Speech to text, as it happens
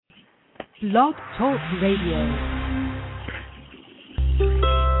Blog Talk Radio.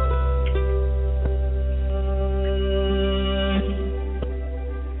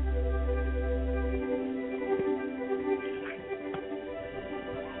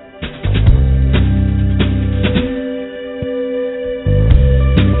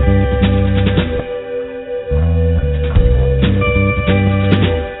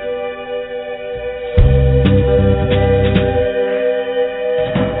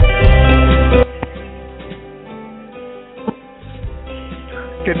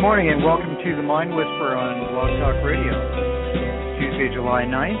 Good morning and welcome to the Mind Whisperer on Blog Talk Radio, Tuesday, July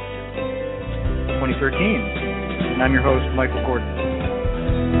 9th, 2013. And I'm your host, Michael Gordon.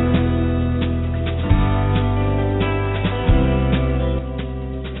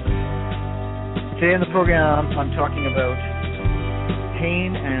 Today in the program, I'm talking about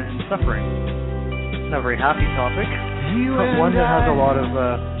pain and suffering. It's not a very happy topic, but one that has a lot of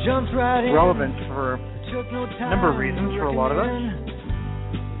relevance for a number of reasons for a lot of us.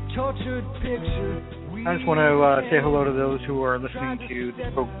 I just want to say hello to those who are listening to the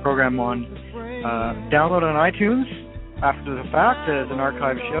program on download on iTunes after the fact as an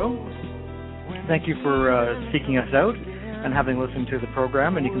archive show. Thank you for seeking us out and having listened to the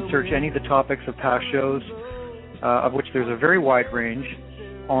program. And you can search any of the topics of past shows, of which there's a very wide range,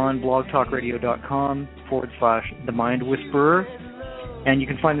 on blogtalkradio.com/The Mind Whisperer. And you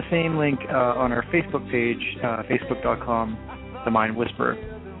can find the same link on our Facebook page, facebook.com/The Mind Whisperer.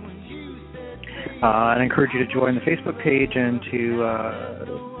 And I encourage you to join the Facebook page and to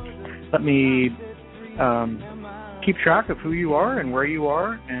let me keep track of who you are and where you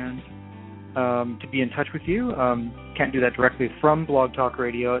are, and to be in touch with you. Can't do that directly from Blog Talk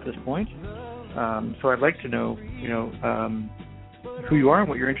Radio at this point. So I'd like to know, who you are and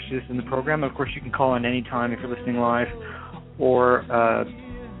what you're interested in the program. Of course, you can call in any time if you're listening live, or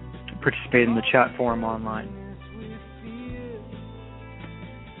participate in the chat forum online.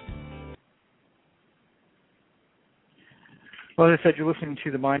 Well, as I said, you're listening to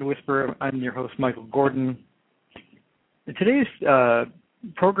The Mind Whisperer. I'm your host, Michael Gordon. And today's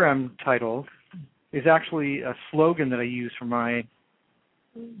program title is actually a slogan that I use for my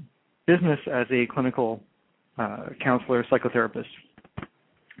business as a clinical counselor, psychotherapist.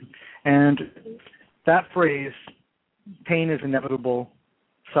 And that phrase, pain is inevitable,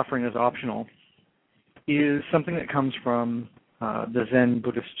 suffering is optional, is something that comes from the Zen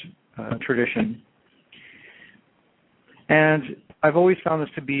Buddhist tradition. And I've always found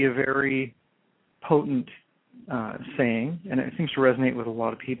this to be a very potent saying, and it seems to resonate with a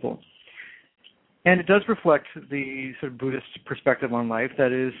lot of people. And it does reflect the sort of Buddhist perspective on life,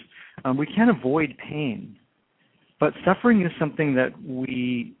 that is, we can't avoid pain, but suffering is something that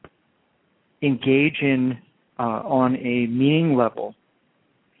we engage in on a meaning level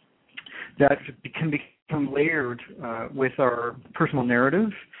that can become layered with our personal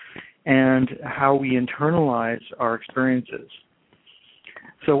narrative and how we internalize our experiences.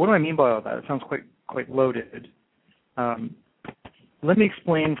 So what do I mean by all that? It sounds quite loaded. Let me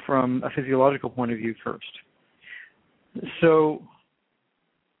explain from a physiological point of view first. So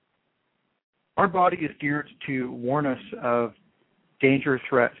our body is geared to warn us of danger,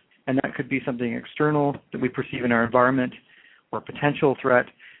 threat, and that could be something external that we perceive in our environment or a potential threat,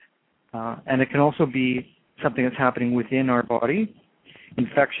 and it can also be something that's happening within our body,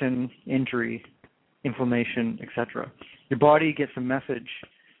 infection, injury, inflammation, etc. Your body gets a message,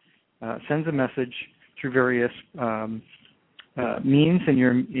 sends a message through various means in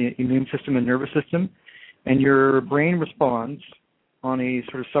your immune system and nervous system, and your brain responds on a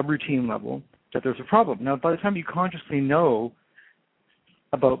sort of subroutine level that there's a problem. Now, by the time you consciously know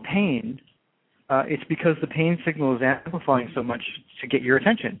about pain, it's because the pain signal is amplifying so much to get your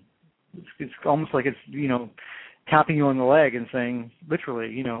attention. It's almost like it's, tapping you on the leg and saying,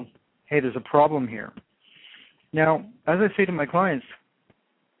 literally, hey, there's a problem here. Now, as I say to my clients,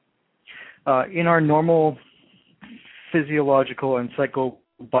 in our normal physiological and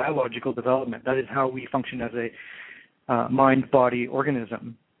psychobiological development, that is how we function as a mind-body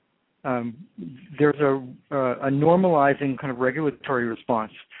organism, there's a normalizing kind of regulatory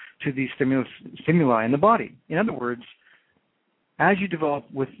response to these stimuli in the body. In other words, as you develop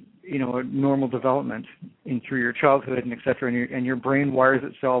with a normal development through your childhood and et cetera, and your brain wires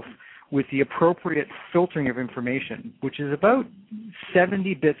itself with the appropriate filtering of information, which is about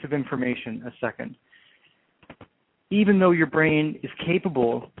 70 bits of information a second. Even though your brain is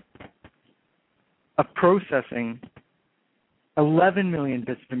capable of processing 11 million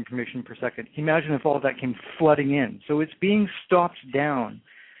bits of information per second, imagine if all of that came flooding in. So it's being stopped down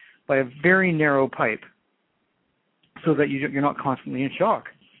by a very narrow pipe so that you're not constantly in shock.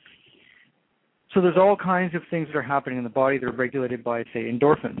 So there's all kinds of things that are happening in the body that are regulated by, say,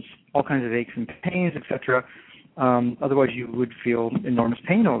 endorphins, all kinds of aches and pains, etc. Otherwise, you would feel enormous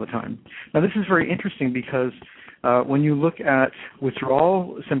pain all the time. Now, this is very interesting because when you look at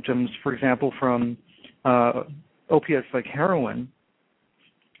withdrawal symptoms, for example, from opiates like heroin,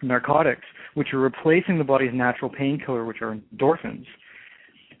 narcotics, which are replacing the body's natural painkiller, which are endorphins.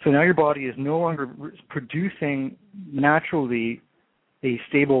 So now your body is no longer producing naturally a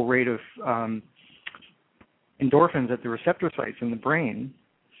stable rate of endorphins at the receptor sites in the brain.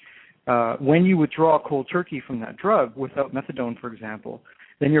 When you withdraw cold turkey from that drug, without methadone, for example,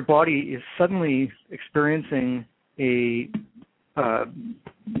 then your body is suddenly experiencing a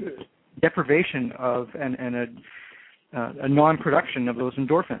deprivation of and a non-production of those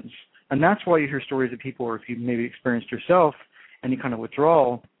endorphins. And that's why you hear stories of people, or if you've maybe experienced yourself any kind of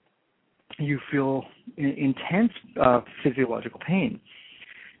withdrawal, you feel intense physiological pain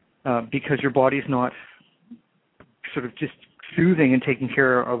because your body's not sort of just soothing and taking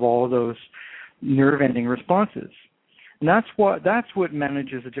care of all of those nerve-ending responses. And that's what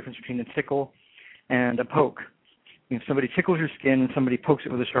manages the difference between a tickle and a poke. If somebody tickles your skin and somebody pokes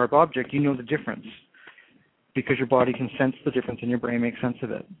it with a sharp object, you know the difference because your body can sense the difference and your brain makes sense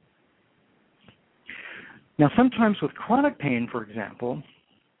of it. Now, sometimes with chronic pain, for example,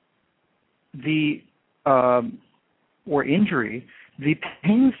 or injury, the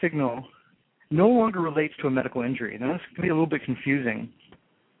pain signal no longer relates to a medical injury. Now, this can be a little bit confusing,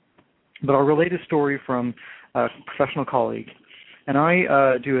 but I'll relate a story from a professional colleague. And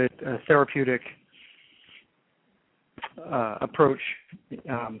I do a therapeutic approach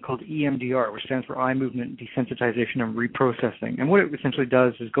called EMDR, which stands for eye movement desensitization and reprocessing. And what it essentially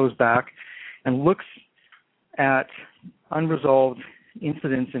does is goes back and looks at unresolved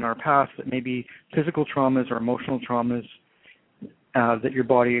incidents in our past that may be physical traumas or emotional traumas that your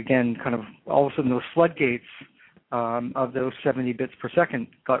body, again, kind of all of a sudden those floodgates of those 70 bits per second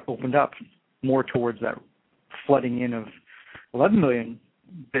got opened up more towards that flooding in of 11 million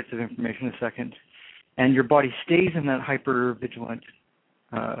bits of information a second, and your body stays in that hyper-vigilant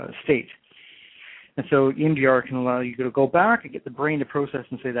state. And so EMDR can allow you to go back and get the brain to process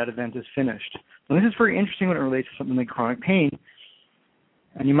and say that event is finished. And this is very interesting when it relates to something like chronic pain,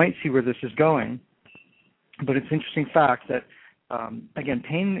 and you might see where this is going. But it's an interesting fact that, again,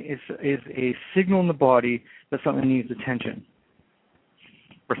 pain is a signal in the body that something needs attention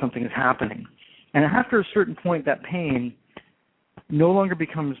or something is happening. And after a certain point, that pain no longer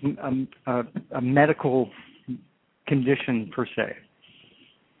becomes a medical condition per se.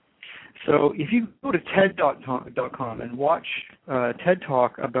 So if you go to TED.com and watch TED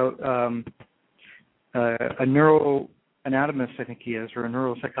Talk about a neuroanatomist, I think he is, or a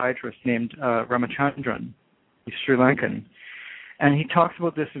neuropsychiatrist named Ramachandran, he's Sri Lankan, and he talks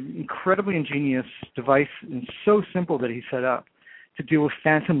about this incredibly ingenious device, and so simple that he set up to deal with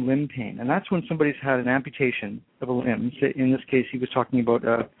phantom limb pain. And that's when somebody's had an amputation of a limb. In this case, he was talking about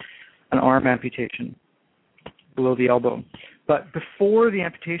an arm amputation below the elbow. But before the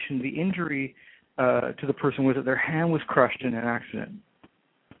amputation, the injury to the person was that their hand was crushed in an accident.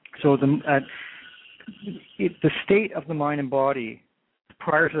 So the state of the mind and body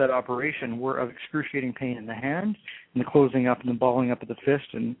prior to that operation were of excruciating pain in the hand, and the closing up and the balling up of the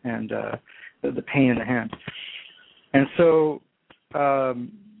fist, and the pain in the hand. And so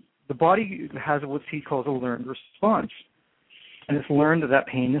the body has what he calls a learned response. And it's learned that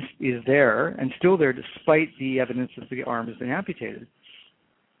pain is there and still there despite the evidence that the arm has been amputated.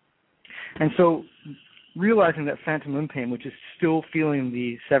 And so realizing that phantom limb pain, which is still feeling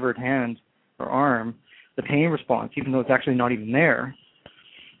the severed hand or arm, the pain response, even though it's actually not even there,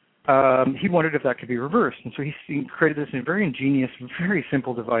 he wondered if that could be reversed. And so he created this very ingenious, very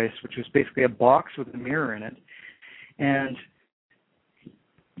simple device, which was basically a box with a mirror in it. And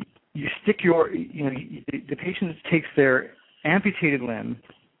you stick the patient takes their amputated limb,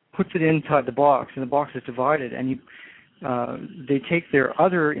 puts it inside the box, and the box is divided, and they take their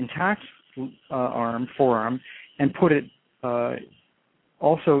other intact forearm, and put it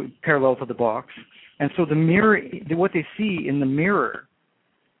also parallel to the box. And so the mirror, what they see in the mirror,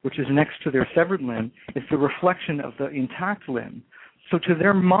 which is next to their severed limb, is the reflection of the intact limb. So to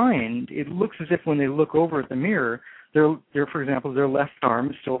their mind, it looks as if when they look over at the mirror, for example, their left arm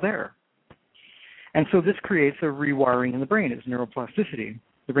is still there. And so this creates a rewiring in the brain. It's neuroplasticity.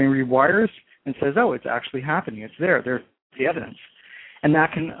 The brain rewires and says, oh, it's actually happening. It's there. There's the evidence. And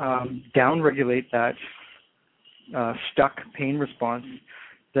that can downregulate that stuck pain response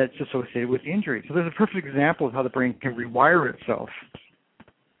that's associated with the injury. So there's a perfect example of how the brain can rewire itself,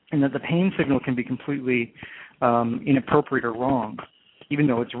 and that the pain signal can be completely inappropriate or wrong. even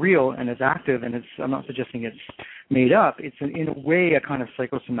though it's real and it's active, and I'm not suggesting it's made up. It's in a way a kind of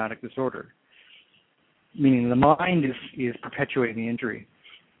psychosomatic disorder, meaning the mind is perpetuating the injury.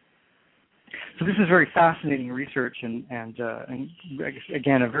 So this is very fascinating research, and I guess,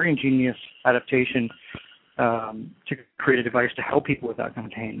 again, a very ingenious adaptation to create a device to help people with that kind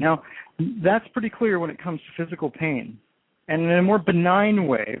of pain. Now, that's pretty clear when it comes to physical pain. And in a more benign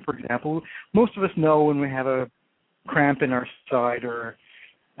way, for example, most of us know when we have a cramp in our side or,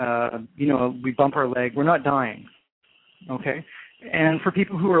 we bump our leg, we're not dying, okay? And for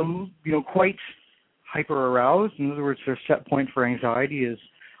people who are, quite hyper-aroused, in other words, their set point for anxiety is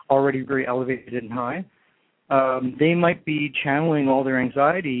already very elevated and high, they might be channeling all their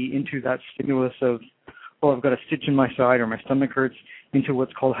anxiety into that stimulus of, I've got a stitch in my side or my stomach hurts, into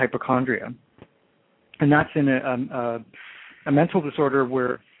what's called hypochondria. And that's in a mental disorder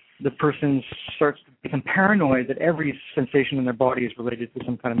where the person starts to become paranoid that every sensation in their body is related to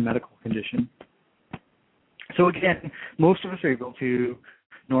some kind of medical condition. So again, most of us are able to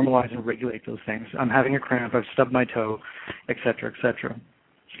normalize and regulate those things. I'm having a cramp, I've stubbed my toe, et cetera, et cetera.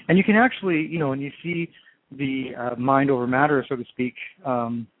 And you can actually, when you see the mind over matter, so to speak,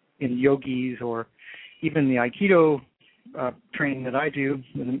 in yogis or even the Aikido training that I do,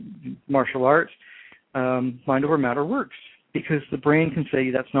 in martial arts, mind over matter works because the brain can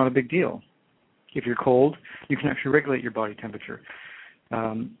say that's not a big deal. If you're cold, you can actually regulate your body temperature.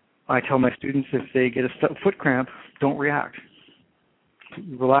 I tell my students if they get a foot cramp, don't react.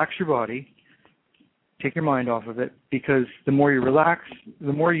 Relax your body. Take your mind off of it, because the more you relax,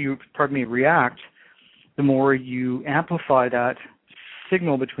 the more you, react, the more you amplify that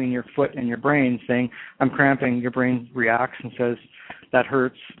signal between your foot and your brain saying, I'm cramping. Your brain reacts and says, that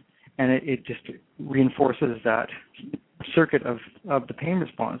hurts, and it just reinforces that circuit of the pain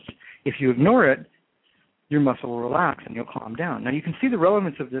response. If you ignore it, your muscle will relax and you'll calm down. Now, you can see the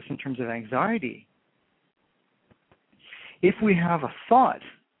relevance of this in terms of anxiety. If we have a thought,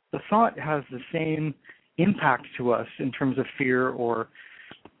 the thought has the same impact to us in terms of fear or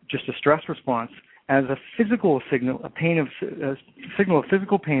just a stress response as a physical signal, a signal of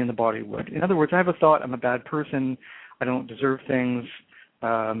physical pain in the body would. In other words, I have a thought, I'm a bad person, I don't deserve things,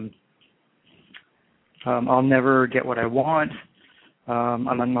 I'll never get what I want,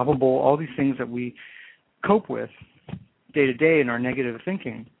 I'm unlovable, all these things that we cope with day to day in our negative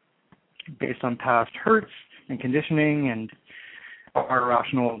thinking based on past hurts and conditioning and our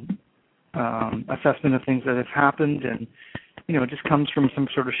irrational assessment of things that have happened, and it just comes from some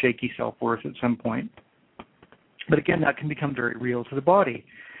sort of shaky self-worth at some point. But again, that can become very real to the body.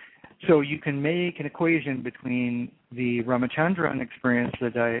 So you can make an equation between the Ramachandran experiment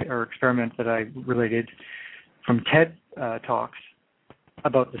that I related from TED Talks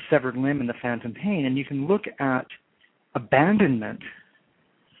about the severed limb and the phantom pain, and you can look at abandonment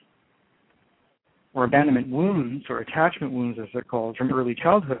or abandonment wounds, or attachment wounds as they're called, from early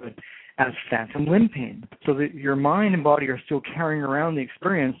childhood as phantom limb pain. So that your mind and body are still carrying around the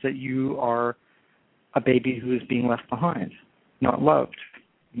experience that you are a baby who is being left behind, not loved,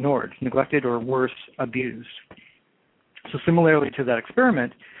 ignored, neglected, or worse, abused. So similarly to that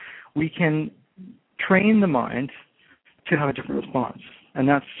experiment, we can train the mind to have a different response. And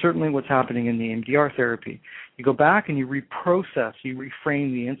that's certainly what's happening in the EMDR therapy. You go back and you reprocess, you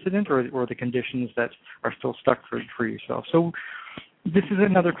reframe the incident or the conditions that are still stuck for yourself. So this is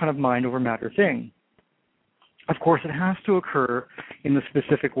another kind of mind over matter thing. Of course, it has to occur in the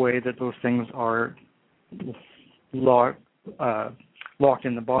specific way that those things are locked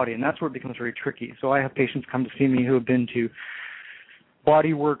in the body, and that's where it becomes very tricky. So I have patients come to see me who have been to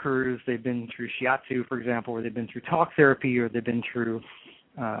body workers, they've been through shiatsu, for example, or they've been through talk therapy, or they've been through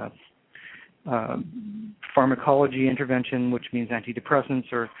pharmacology intervention, which means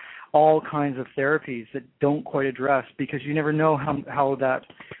antidepressants, or all kinds of therapies that don't quite address, because you never know how that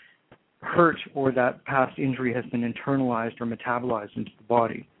hurt or that past injury has been internalized or metabolized into the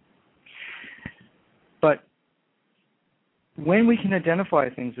body. But when we can identify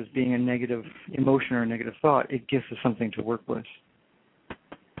things as being a negative emotion or a negative thought, it gives us something to work with.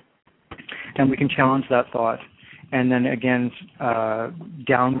 And we can challenge that thought and then again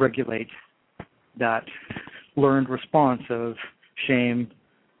down-regulate that learned response of shame,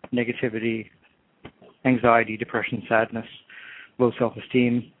 negativity, anxiety, depression, sadness, low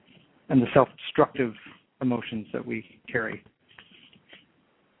self-esteem, and the self-destructive emotions that we carry.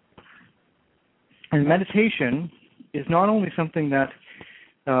 And meditation is not only something that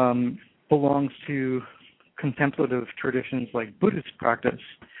belongs to contemplative traditions like Buddhist practice,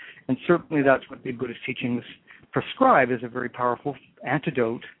 and certainly that's what the Buddhist teachings prescribe as a very powerful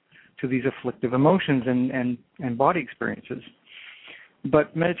antidote to these afflictive emotions and body experiences.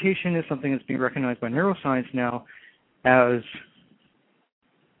 But meditation is something that's being recognized by neuroscience now as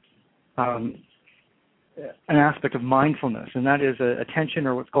an aspect of mindfulness, and that is attention,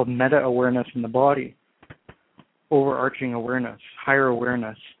 or what's called meta-awareness in the body, overarching awareness, higher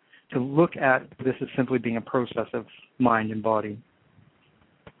awareness, to look at this as simply being a process of mind and body.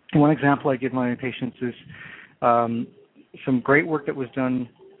 One example I give my patients is some great work that was done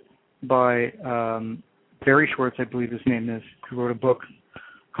by Barry Schwartz, I believe his name is, who wrote a book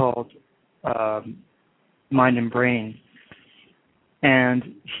called Mind and Brain.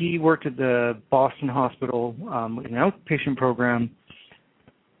 And he worked at the Boston Hospital with an outpatient program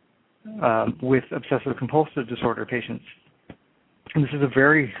with obsessive-compulsive disorder patients. And this is a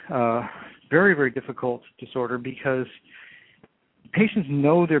very, very difficult disorder because patients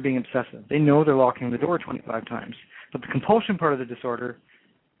know they're being obsessive. They know they're locking the door 25 times. But the compulsion part of the disorder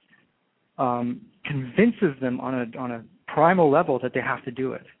convinces them on a primal level that they have to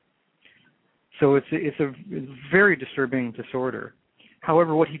do it. So it's a very disturbing disorder.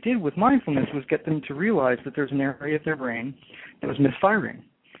 However, what he did with mindfulness was get them to realize that there's an area of their brain that was misfiring.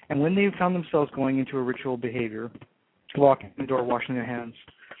 And when they found themselves going into a ritual behavior, locking the door, washing their hands,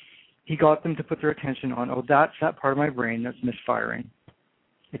 he got them to put their attention on, that's that part of my brain that's misfiring.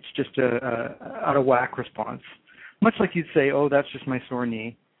 It's just a out of whack response. Much like you'd say, that's just my sore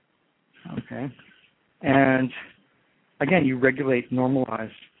knee. Okay. And again, you regulate, normalize,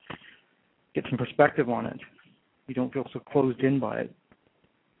 get some perspective on it. You don't feel so closed in by it.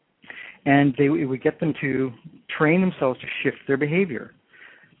 And it would get them to train themselves to shift their behavior.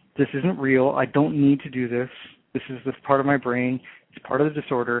 This isn't real. I don't need to do this. This is this part of my brain. It's part of the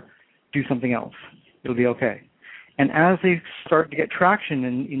disorder. Do something else. It'll be okay. And as they start to get traction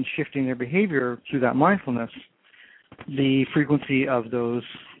in shifting their behavior through that mindfulness, the frequency of those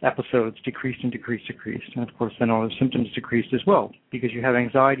episodes decreased. And of course, then all the symptoms decreased as well, because you have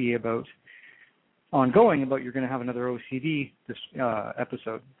anxiety about you're going to have another OCD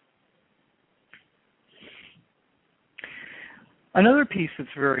episode. Another piece that's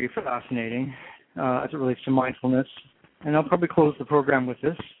very fascinating as it relates to mindfulness, and I'll probably close the program with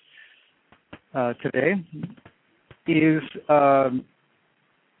this today, is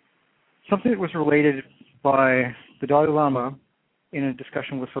something that was related by the Dalai Lama in a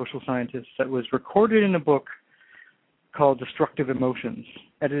discussion with social scientists that was recorded in a book called Destructive Emotions,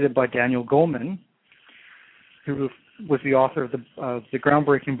 edited by Daniel Goleman, who was the author of the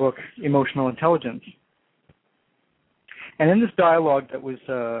groundbreaking book Emotional Intelligence. And in this dialogue that was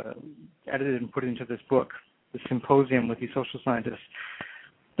edited and put into this book, the symposium with these social scientists,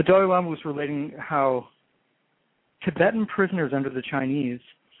 the Dalai Lama was relating how Tibetan prisoners under the Chinese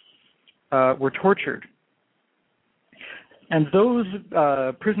were tortured. And those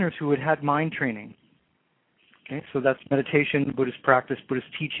prisoners who had mind training, okay, so that's meditation, Buddhist practice, Buddhist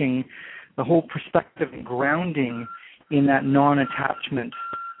teaching, the whole perspective and grounding in that non-attachment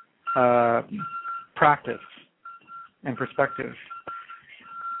practice and perspective.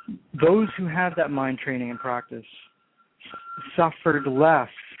 Those who had that mind training and practice suffered less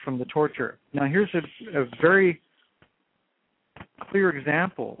from the torture. Now, here's a very clear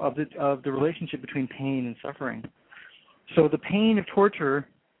example of the relationship between pain and suffering. So the pain of torture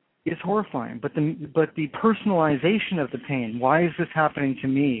is horrifying, but the personalization of the pain. Why is this happening to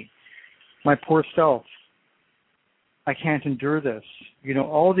me? My poor self. I can't endure this.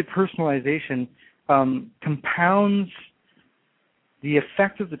 All the personalization compounds the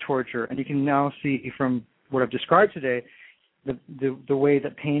effect of the torture, and you can now see from what I've described today the way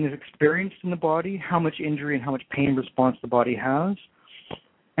that pain is experienced in the body, how much injury and how much pain response the body has,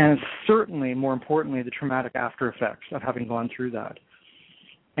 and certainly, more importantly, the traumatic after effects of having gone through that.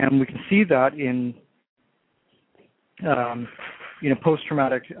 And we can see that in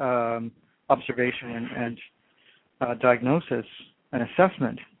post-traumatic observation and diagnosis and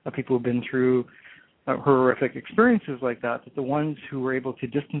assessment of people who've been through horrific experiences like that the ones who were able to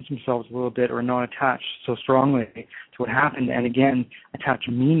distance themselves a little bit or not attach so strongly to what happened, and again attach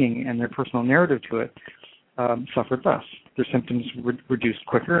meaning and their personal narrative to it, suffered less. Their symptoms reduced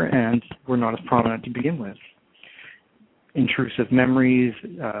quicker and were not as prominent to begin with. Intrusive memories,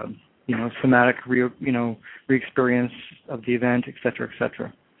 somatic re-experience of the event, etc.,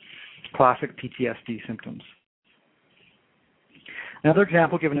 etc. Classic PTSD symptoms. Another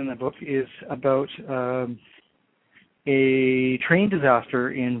example given in the book is about a train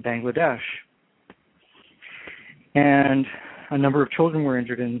disaster in Bangladesh. And a number of children were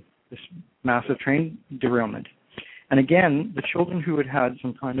injured in this massive train derailment. And again, the children who had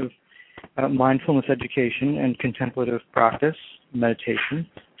some kind of mindfulness education and contemplative practice, meditation,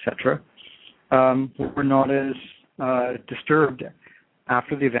 etc., were not as disturbed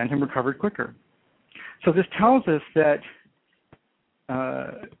after the event and recovered quicker. So this tells us that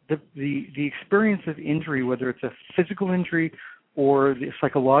the experience of injury, whether it's a physical injury or the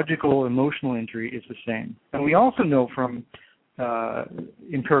psychological, emotional injury, is the same. And we also know from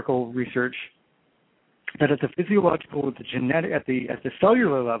empirical research that at the physiological, at the genetic, at the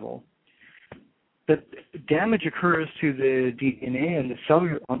cellular level, that damage occurs to the DNA and at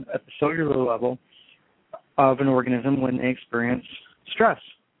the cellular level of an organism when they experience stress,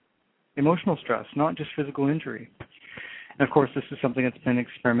 emotional stress, not just physical injury. And of course, this is something that's been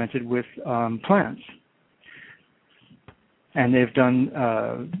experimented with plants. And they've done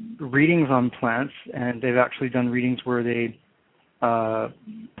readings on plants, and they've actually done readings where they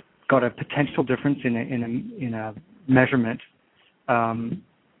got a potential difference in a measurement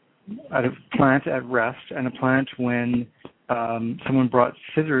at a plant at rest and a plant when someone brought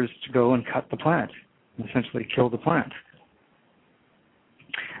scissors to go and cut the plant and essentially kill the plant.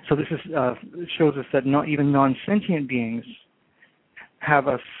 So this shows us that not even non-sentient beings have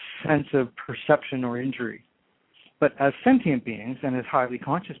a sense of perception or injury. But as sentient beings and as highly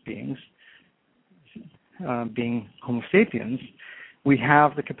conscious beings, being Homo sapiens, we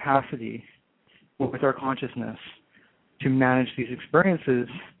have the capacity with our consciousness to manage these experiences,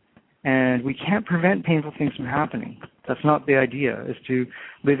 and we can't prevent painful things from happening. That's not the idea, is to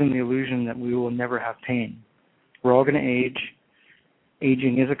live in the illusion that we will never have pain. We're all going to age.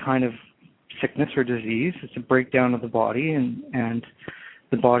 Aging is a kind of sickness or disease. It's a breakdown of the body, and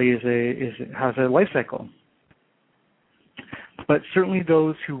the body has a life cycle. But certainly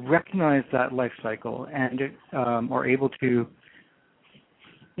those who recognize that life cycle and are able to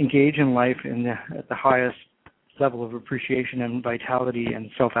engage in life at the highest level of appreciation and vitality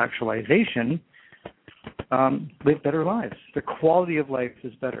and self-actualization live better lives. The quality of life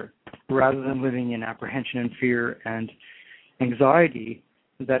is better, rather than living in apprehension and fear and anxiety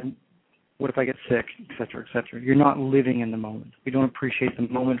that, what if I get sick, et cetera, et cetera. You're not living in the moment. We don't appreciate the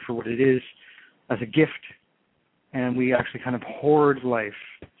moment for what it is as a gift, and we actually kind of hoard life,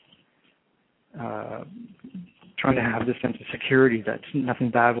 trying to have this sense of security that nothing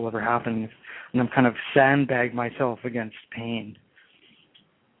bad will ever happen, and I'm kind of sandbag myself against pain.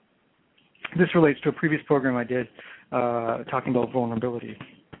 This relates to a previous program I did talking about vulnerability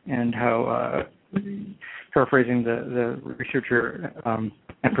and how, paraphrasing the researcher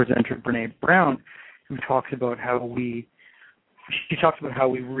and presenter Brene Brown, who talks about how we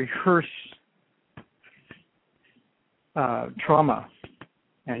rehearse trauma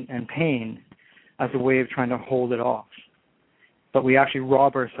and pain as a way of trying to hold it off, but we actually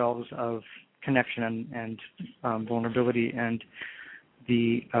rob ourselves of connection and vulnerability and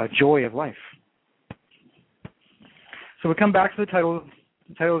the joy of life. So we come back to the title.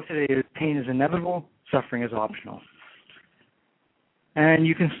 The title of today is Pain is Inevitable, Suffering is Optional. And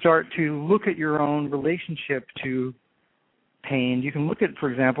you can start to look at your own relationship to pain. You can look at, for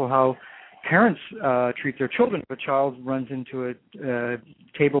example, how parents treat their children. If a child runs into a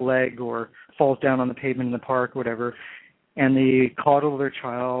table leg or falls down on the pavement in the park or whatever, and they coddle their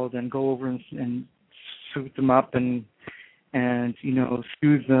child and go over and suit them up and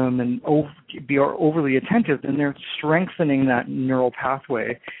soothe them and be overly attentive, then they're strengthening that neural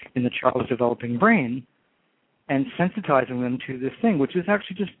pathway in the child's developing brain and sensitizing them to this thing, which is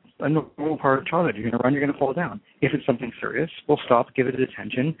actually just a normal part of childhood. You're going to run, you're going to fall down. If it's something serious, we'll stop, give it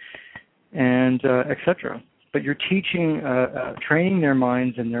attention, and etc. But you're teaching, training their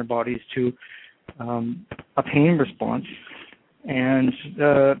minds and their bodies to a pain response, and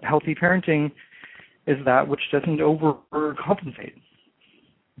healthy parenting is that which doesn't overcompensate.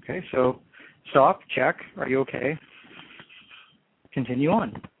 Okay, so stop, check, are you okay? Continue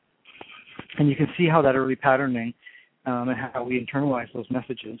on. And you can see how that early patterning and how we internalize those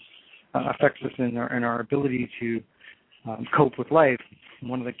messages affects us in our ability to cope with life.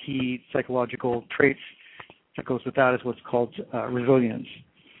 One of the key psychological traits that goes with that is what's called resilience.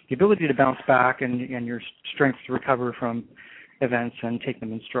 The ability to bounce back and your strength to recover from events and take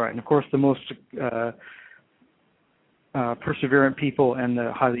them in stride. And of course, the most perseverant people and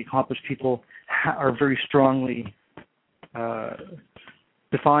the highly accomplished people are very strongly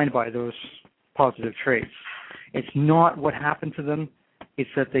defined by those positive traits. It's not what happened to them, it's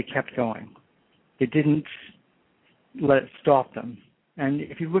that they kept going. They didn't let it stop them. And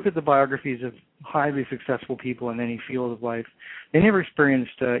if you look at the biographies of highly successful people in any field of life, they never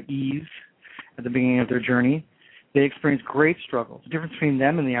experienced ease at the beginning of their journey. They experienced great struggle. The difference between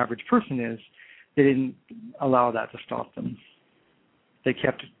them and the average person is they didn't allow that to stop them. They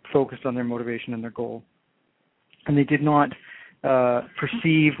kept focused on their motivation and their goal. And they did not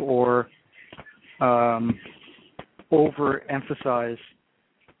perceive or overemphasize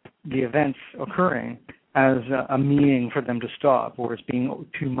the events occurring as a meaning for them to stop or as being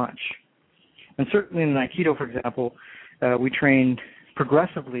too much. And certainly in Aikido, for example, we train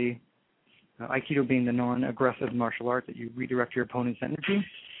progressively, Aikido being the non-aggressive martial art that you redirect your opponent's energy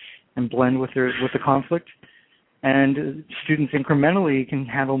and blend with the conflict. And students incrementally can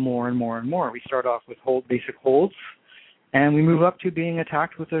handle more and more and more. We start off with basic holds, and we move up to being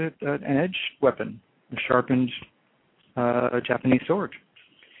attacked with an edged weapon, a sharpened Japanese sword.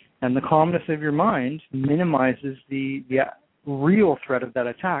 And the calmness of your mind minimizes the real threat of that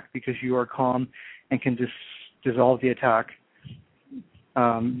attack because you are calm and can dissolve the attack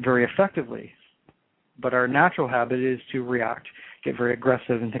very effectively. But our natural habit is to react, get very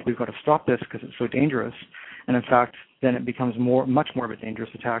aggressive, and think we've got to stop this because it's so dangerous. And in fact, then it becomes much more of a dangerous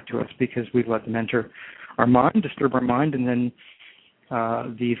attack to us because we've let them enter our mind, disturb our mind, and then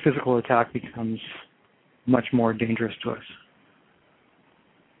the physical attack becomes much more dangerous to us.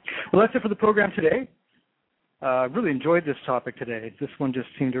 Well, that's it for the program today. I really enjoyed this topic today. This one just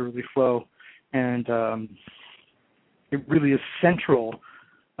seemed to really flow, and it really is central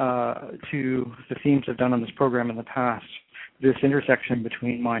to the themes I've done on this program in the past, this intersection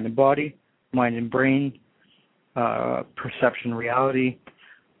between mind and body, mind and brain, perception, reality,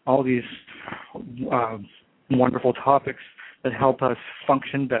 all these wonderful topics that help us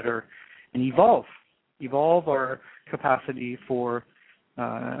function better and evolve our capacity for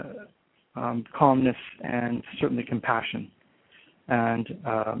calmness and certainly compassion and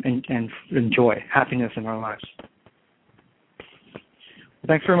joy, happiness in our lives. Well,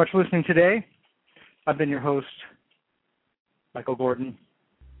 thanks very much for listening today. I've been your host, Michael Gordon.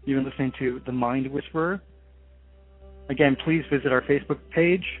 You've been listening to The Mind Whisperer. Again, please visit our Facebook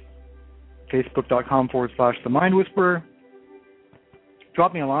page, facebook.com/The Mind Whisperer.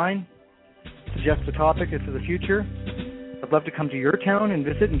 Drop me a line. Suggest a topic for the future. I'd love to come to your town and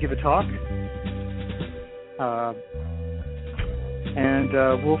visit and give a talk. And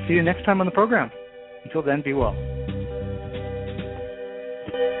we'll see you next time on the program. Until then, be well.